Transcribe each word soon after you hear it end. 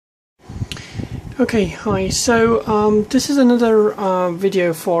Okay, hi. So this is another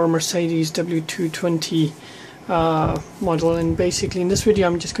video for Mercedes W220 model, and basically in this video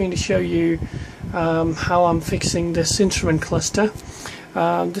I'm just going to show you how I'm fixing this instrument cluster.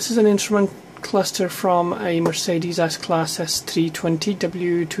 This is an instrument cluster from a Mercedes S-Class S320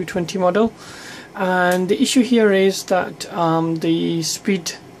 W220 model, and the issue here is that the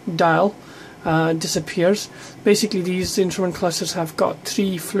speed dial disappears. Basically, these instrument clusters have got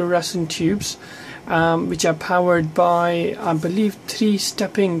three fluorescent tubes which are powered by, I believe, 3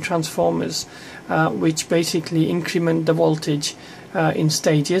 stepping transformers which basically increment the voltage in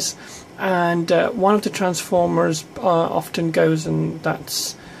stages, and one of the transformers often goes, and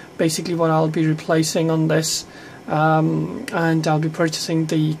that's basically what I'll be replacing on this, and I'll be purchasing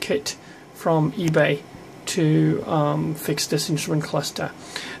the kit from eBay to fix this instrument cluster.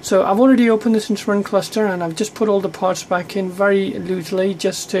 So I've already opened this instrument cluster and I've just put all the parts back in very loosely,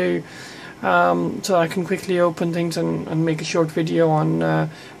 just to so I can quickly open things and make a short video on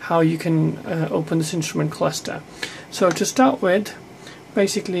how you can open this instrument cluster. So to start with,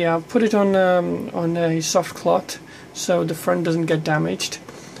 basically I've put it on a soft cloth so the front doesn't get damaged,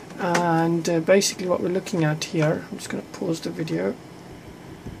 and basically what we're looking at here, I'm just going to pause the video.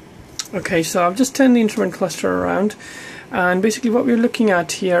 Okay, so I've just turned the instrument cluster around, and basically what we're looking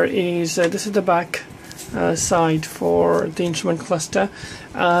at here is this is the back side for the instrument cluster,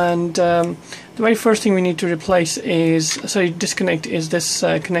 and the very first thing we need to replace is, disconnect, is this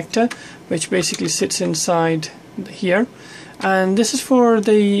connector, which basically sits inside here, and this is for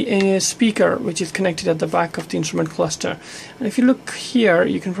the speaker, which is connected at the back of the instrument cluster. And if you look here,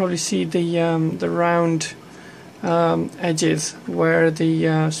 you can probably see the round edges where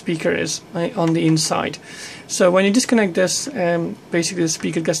the speaker is on the inside. So when you disconnect this, basically the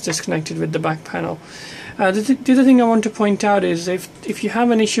speaker gets disconnected with the back panel. The other thing I want to point out is if you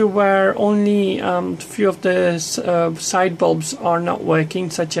have an issue where only a few of the side bulbs are not working,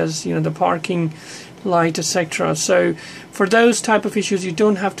 such as the parking light, etc. So for those type of issues, you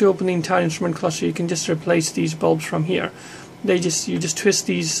don't have to open the entire instrument cluster. You can just replace these bulbs from here. You just twist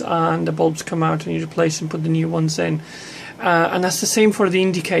these and the bulbs come out, and you replace and put the new ones in. And that's the same for the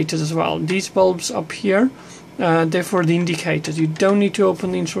indicators as well. These bulbs up here, they're for the indicators. You don't need to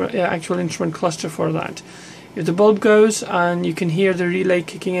open the actual instrument cluster for that. If the bulb goes and you can hear the relay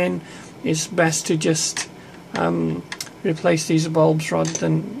kicking in, it's best to just replace these bulbs rather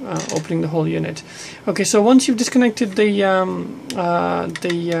than opening the whole unit. Okay, so once you've disconnected the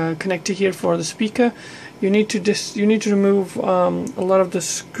connector here for the speaker, you need to remove a lot of the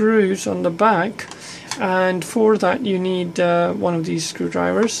screws on the back, and for that you need one of these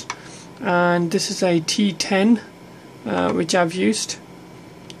screwdrivers, and this is a T10 which I've used,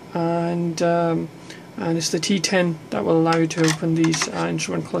 and it's the T10 that will allow you to open these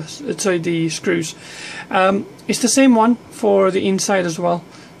instrument clusters. The screws. It's the same one for the inside as well.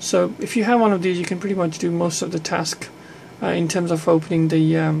 So if you have one of these, you can pretty much do most of the task in terms of opening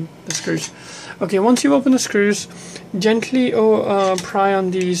the screws. Okay, once you open the screws, gently pry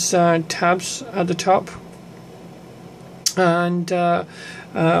on these tabs at the top, and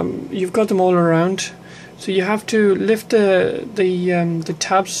you've got them all around. So you have to lift the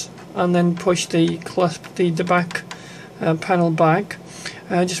tabs and then push the back panel back.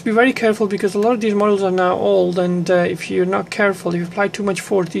 Just be very careful, because a lot of these models are now old, and if you're not careful, if you apply too much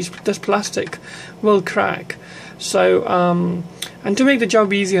force, this plastic will crack. So and to make the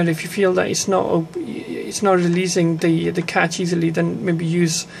job easier, if you feel that it's not releasing the catch easily, then maybe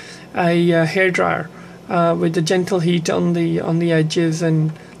use a hairdryer with the gentle heat on the edges,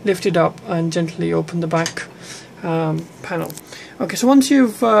 and lift it up and gently open the back panel. Okay, so once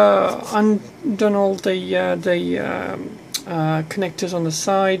you've undone all the connectors on the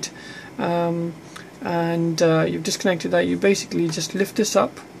side, and you've disconnected that, you basically just lift this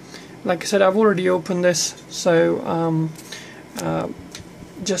up. Like I said, I've already opened this, so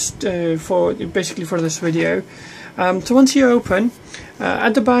just for this video. So once you open,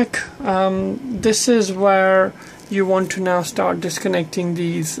 at the back, this is where you want to now start disconnecting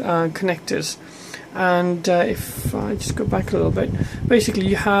these connectors. And if I just go back a little bit, basically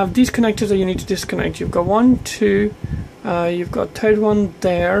you have these connectors that you need to disconnect. You've got 1, 2, you've got third one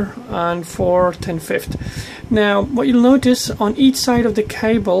there, and 4th and 5th. Now what you'll notice on each side of the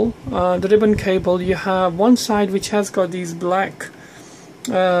cable, the ribbon cable, you have one side which has got these black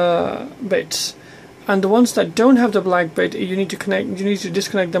bits, and the ones that don't have the black bit, you need to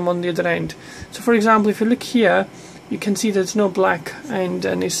disconnect them on the other end. So for example, if you look here, you can see there's no black end,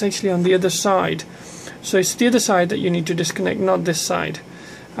 and it's actually on the other side. So it's the other side that you need to disconnect, not this side.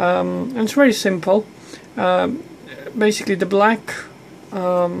 And it's very simple. Basically the black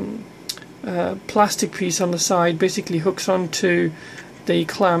plastic piece on the side basically hooks onto the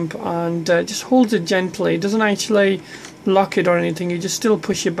clamp and just holds it gently. It doesn't actually lock it or anything, you just still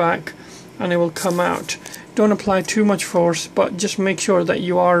push it back and it will come out. Don't apply too much force, but just make sure that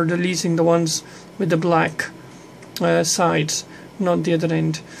you are releasing the ones with the black sides, not the other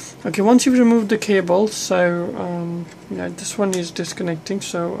end. Okay, once you've removed the cable, so yeah, this one is disconnecting,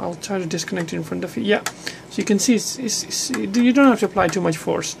 so I'll try to disconnect it in front of you. Yeah, so you can see you don't have to apply too much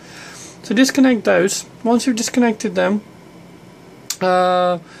force. So disconnect those. Once you've disconnected them,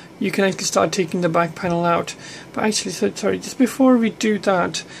 you can actually start taking the back panel out. But actually, sorry, just before we do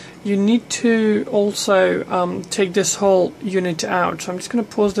that, you need to also take this whole unit out. So I'm just going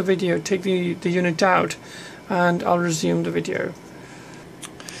to pause the video, take the unit out, and I'll resume the video.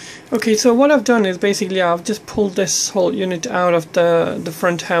 Okay, so what I've done is basically I've just pulled this whole unit out of the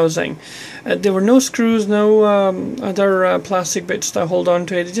front housing. There were no screws, no other plastic bits that hold on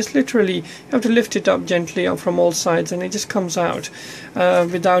to it. It just literally, you have to lift it up gently from all sides and it just comes out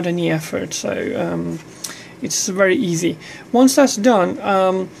without any effort. So it's very easy. Once that's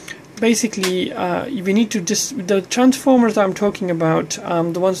done, basically we need to the transformers that I'm talking about,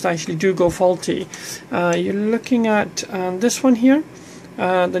 the ones that actually do go faulty, you're looking at this one here.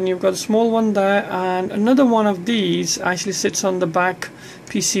 Then you've got a small one there, and another one of these actually sits on the back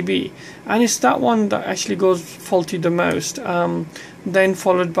PCB, and it's that one that actually goes faulty the most, then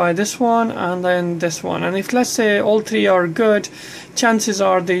followed by this one and then this one. And if, let's say, all three are good, chances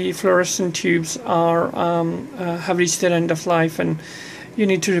are the fluorescent tubes are have reached their end of life and you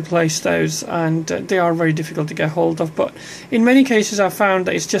need to replace those, and they are very difficult to get hold of. But in many cases I've found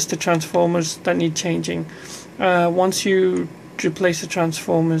that it's just the transformers that need changing. Once you replace the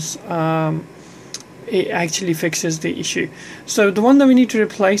transformers, it actually fixes the issue. So the one that we need to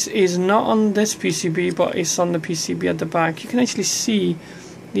replace is not on this PCB, but it's on the PCB at the back. You can actually see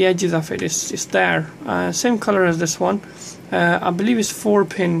the edges of it. It's there, same color as this one. I believe it's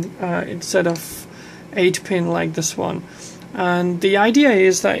 4-pin instead of 8-pin like this one. And the idea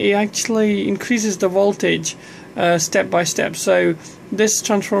is that it actually increases the voltage step by step. So this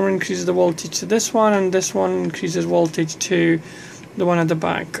transformer increases the voltage to this one, and this one increases voltage to the one at the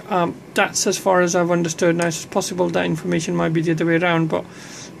back. That's as far as I've understood. Now it's possible that information might be the other way around, but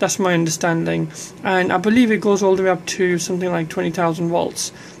that's my understanding. And I believe it goes all the way up to something like 20,000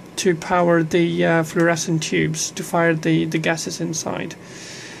 volts to power the fluorescent tubes to fire the gases inside.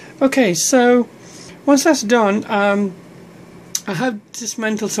 Okay, so once that's done, I have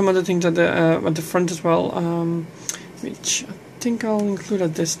dismantled some other things at the front as well, which I think I'll include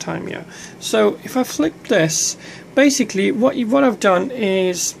at this time. Yeah. So if I flip this, basically what I've done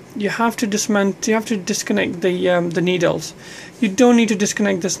is you have to disconnect the needles. You don't need to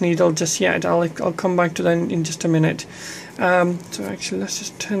disconnect this needle just yet. I'll come back to that in just a minute. So actually, let's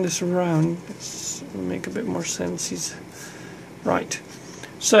just turn this around. Let's make a bit more sense. Right.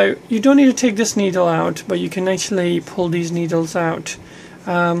 So you don't need to take this needle out, but you can actually pull these needles out.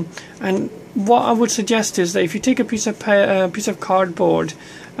 And what I would suggest is that if you take a piece of cardboard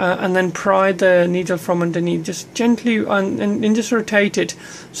and then pry the needle from underneath, just gently and just rotate it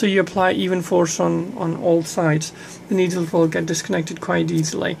so you apply even force on all sides. The needle will get disconnected quite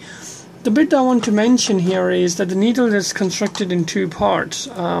easily. The bit that I want to mention here is that the needle is constructed in two parts.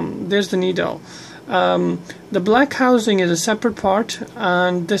 There's the needle. The black housing is a separate part,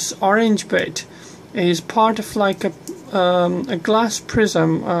 and this orange bit is part of like a glass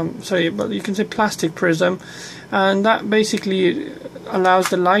prism, sorry, but you can say plastic prism, and that basically allows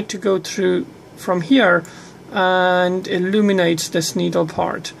the light to go through from here and illuminates this needle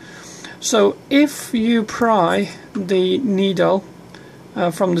part. So if you pry the needle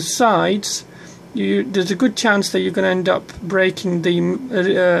from the sides, there's a good chance that you're going to end up breaking the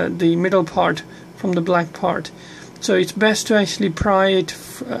middle part from the black part. So it's best to actually pry it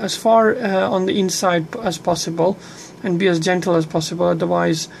as far on the inside as possible and be as gentle as possible,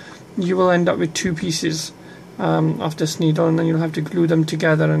 otherwise you will end up with two pieces of this needle, and then you'll have to glue them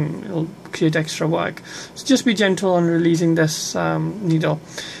together and it'll create extra work. So just be gentle on releasing this needle.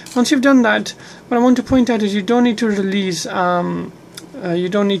 Once you've done that, what I want to point out is you don't need to release, you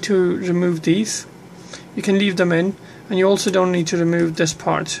don't need to remove these. You can leave them in, and you also don't need to remove this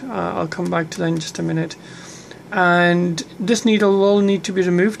part. I'll come back to that in just a minute. And this needle will need to be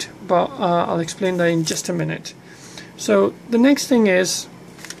removed, but I'll explain that in just a minute. So the next thing is,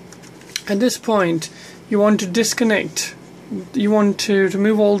 at this point, you want to disconnect, you want to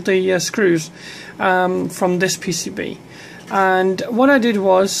remove all the screws from this PCB. And what I did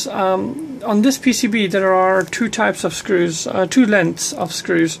was, on this PCB there are two types of screws, two lengths of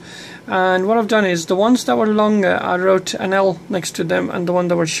screws, and what I've done is the ones that were longer I wrote an L next to them, and the one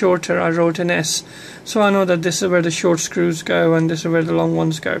that were shorter I wrote an S, so I know that this is where the short screws go and this is where the long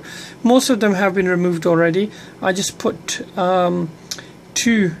ones go. Most of them have been removed already. I just put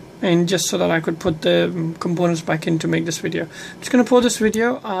two in just so that I could put the components back in to make this video. I'm just going to pause this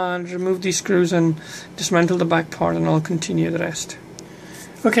video and remove these screws and dismantle the back part, and I'll continue the rest.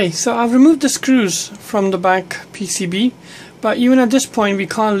 Okay, so I've removed the screws from the back PCB, but even at this point we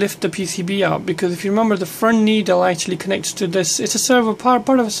can't lift the PCB out, because if you remember, the front needle actually connects to this. It's a servo part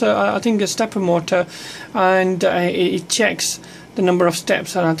of I think a stepper motor, and it checks the number of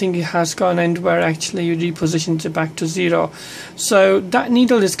steps, and I think it has got an end where actually you reposition it back to 0. So that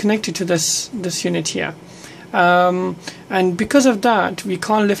needle is connected to this unit here, and because of that we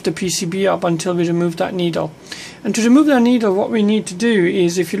can't lift the PCB up until we remove that needle. And to remove that needle, what we need to do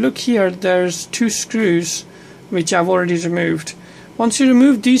is, if you look here, there's two screws which I've already removed. Once you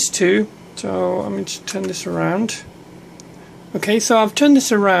remove these two, so I'm going to turn this around. Okay, so I've turned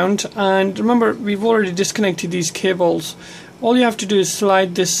this around, and remember, we've already disconnected these cables. All you have to do is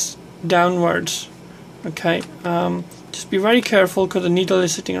slide this downwards. Okay, just be very careful because the needle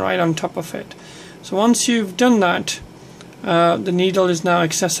is sitting right on top of it. So once you've done that, the needle is now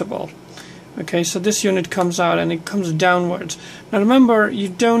accessible. Okay, so this unit comes out and it comes downwards. Now remember, you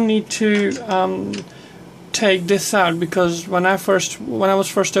don't need to take this out, because when I was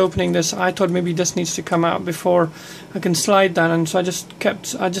first opening this, I thought maybe this needs to come out before I can slide that, and so I just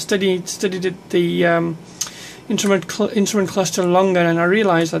studied the instrument cluster longer, and I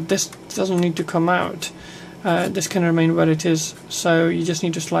realized that this doesn't need to come out. This can remain where it is, so you just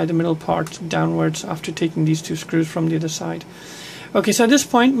need to slide the middle part downwards after taking these two screws from the other side. Okay, so at this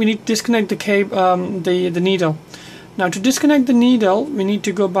point we need to disconnect the cable, the needle. Now to disconnect the needle, we need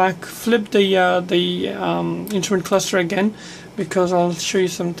to go back, flip the instrument cluster again, because I'll show you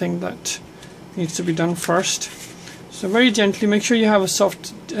something that needs to be done first. So very gently, make sure you have a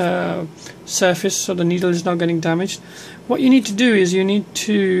soft surface so the needle is not getting damaged. What you need to do is you need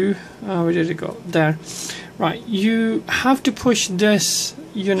to, where did it go? There. Right, you have to push this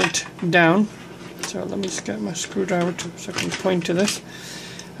unit down. So let me just get my screwdriver so I can point to this.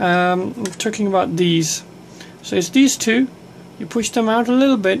 I'm talking about these. So it's these two. You push them out a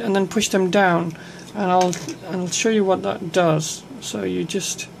little bit and then push them down, and I'll show you what that does. So you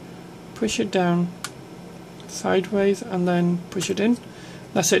just push it down sideways and then push it in.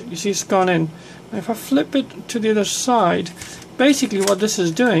 That's it. You see, it's gone in. Now if I flip it to the other side, basically what this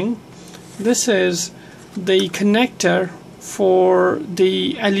is doing, this is the connector for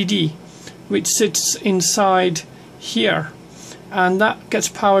the LED, which sits inside here, and that gets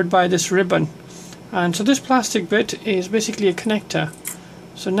powered by this ribbon. And so this plastic bit is basically a connector.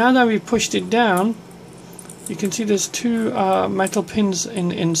 So now that we pushed it down, you can see there's two metal pins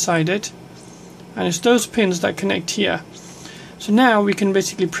inside it, and it's those pins that connect here. So now we can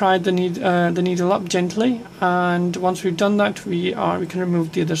basically pry the needle up gently, and once we've done that, we can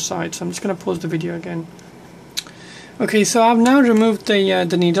remove the other side. So I'm just going to pause the video again. Okay, so I've now removed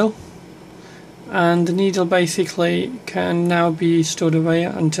the needle, and the needle basically can now be stored away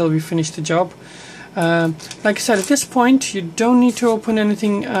until we finish the job. Like I said, at this point you don't need to open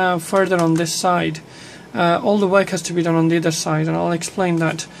anything further on this side. All the work has to be done on the other side, and I'll explain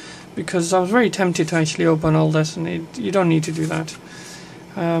that, because I was very tempted to actually open all this, and you don't need to do that.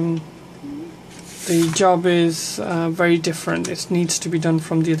 The job is very different. It needs to be done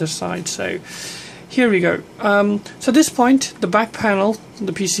from the other side. So here we go. So at this point, the back panel,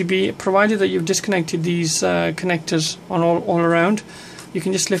 the PCB, provided that you've disconnected these connectors on all around, you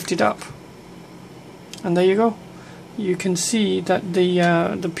can just lift it up, and there you go. You can see that the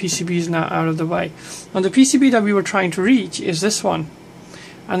PCB is now out of the way. Now the PCB that we were trying to reach is this one,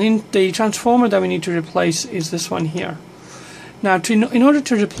 and in the transformer that we need to replace is this one here. Now in order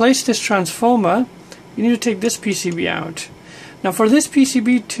to replace this transformer, you need to take this PCB out. Now for this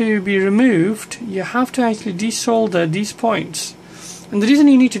PCB to be removed, you have to actually desolder these points, and the reason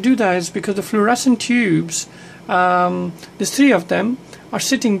you need to do that is because the fluorescent tubes, there's 3 of them, are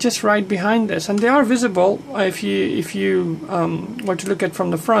sitting just right behind this, and they are visible if you were to look at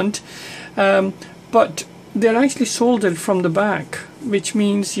from the front, but they're actually soldered from the back, which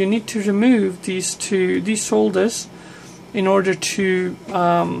means you need to remove these solders in order to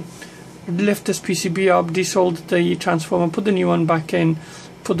lift this PCB up, desolder the transformer, put the new one back in,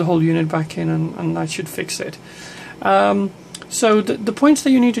 put the whole unit back in, and that should fix it. So the points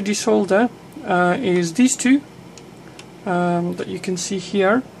that you need to desolder is these two that you can see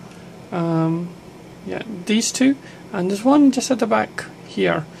here. Yeah, these two, and there's one just at the back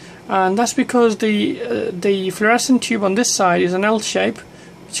here. and that's because the fluorescent tube on this side is an L shape,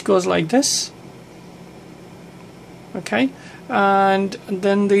 which goes like this. Okay, and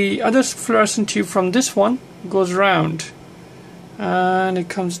then the other fluorescent tube from this one goes round, and it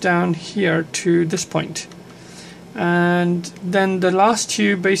comes down here to this point, and then the last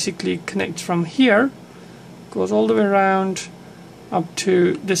tube basically connects from here, goes all the way around up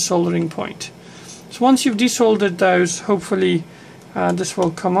to this soldering point. So once you've desoldered those, hopefully this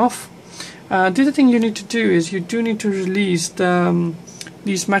will come off. The other thing you need to do is you do need to release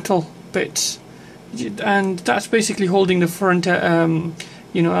these metal bits, and that's basically holding the front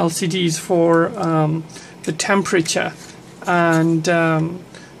LCDs for the temperature and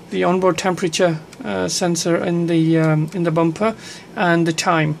the onboard temperature sensor in the bumper and the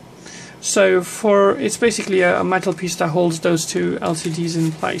time. So it's basically a metal piece that holds those two LCDs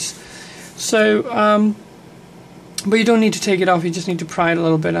in place. So but you don't need to take it off, you just need to pry it a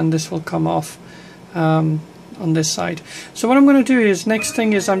little bit and this will come off on this side. So what I'm going to do is, next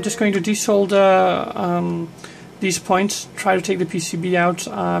thing is I'm just going to desolder these points, try to take the PCB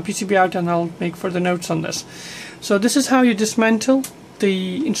out, and I'll make further notes on this. So this is how you dismantle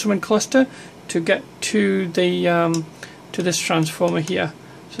the instrument cluster to get to the to this transformer here,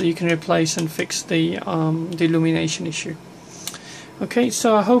 so you can replace and fix the illumination issue. Okay,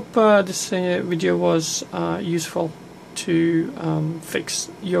 so I hope this video was useful to fix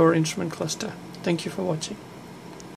your instrument cluster. Thank you for watching.